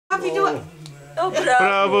Happy do it. Oh,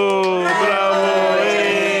 Bravo! Bravo!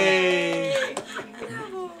 Hey.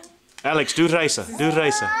 Alex, do Raisa. Do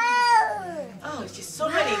Raisa. Oh, it's just so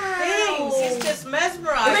many things. He's just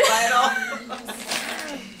mesmerized by it all.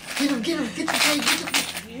 Get him, get the cake, get the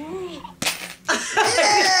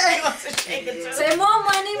He wants to shake it too. Say more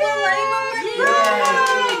money, more money, more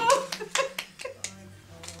money.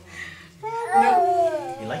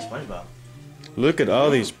 You like SpongeBob? Look at all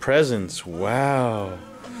these presents. Wow.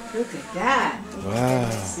 Look at that.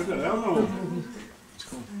 Wow.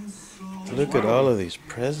 Look at all of these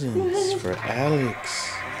presents for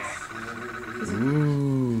Alex.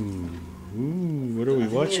 Ooh. Ooh. What are we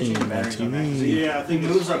watching on TV? Yeah, I think it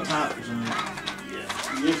moves up top or something.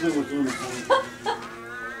 Yeah. Usually we're doing the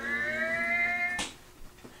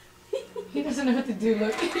He doesn't know what to do.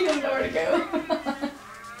 Look, he doesn't know where to go.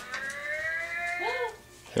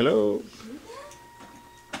 Hello.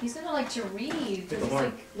 He's gonna like to read. He's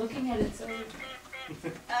like looking at it so.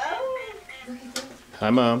 Oh. Look at that. Hi,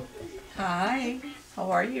 Mom. Hi. How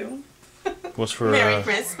are you? What's for Merry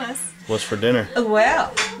Christmas. What's for dinner?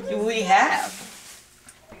 Well, we have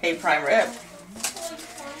a prime rib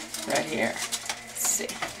right here. Let's see.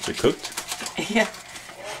 Is it cooked? Yeah.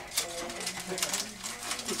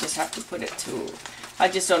 You just have to put it to. I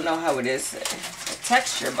just don't know how it is, the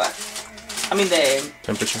texture, but I mean the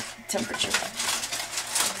Temperature. temperature. But.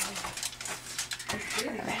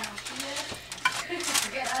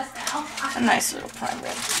 A nice little prime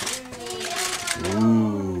rib.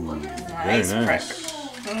 Ooh. Very Nice prime nice. rib.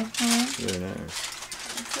 Mm-hmm. Very nice.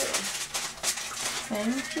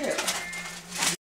 Thank you.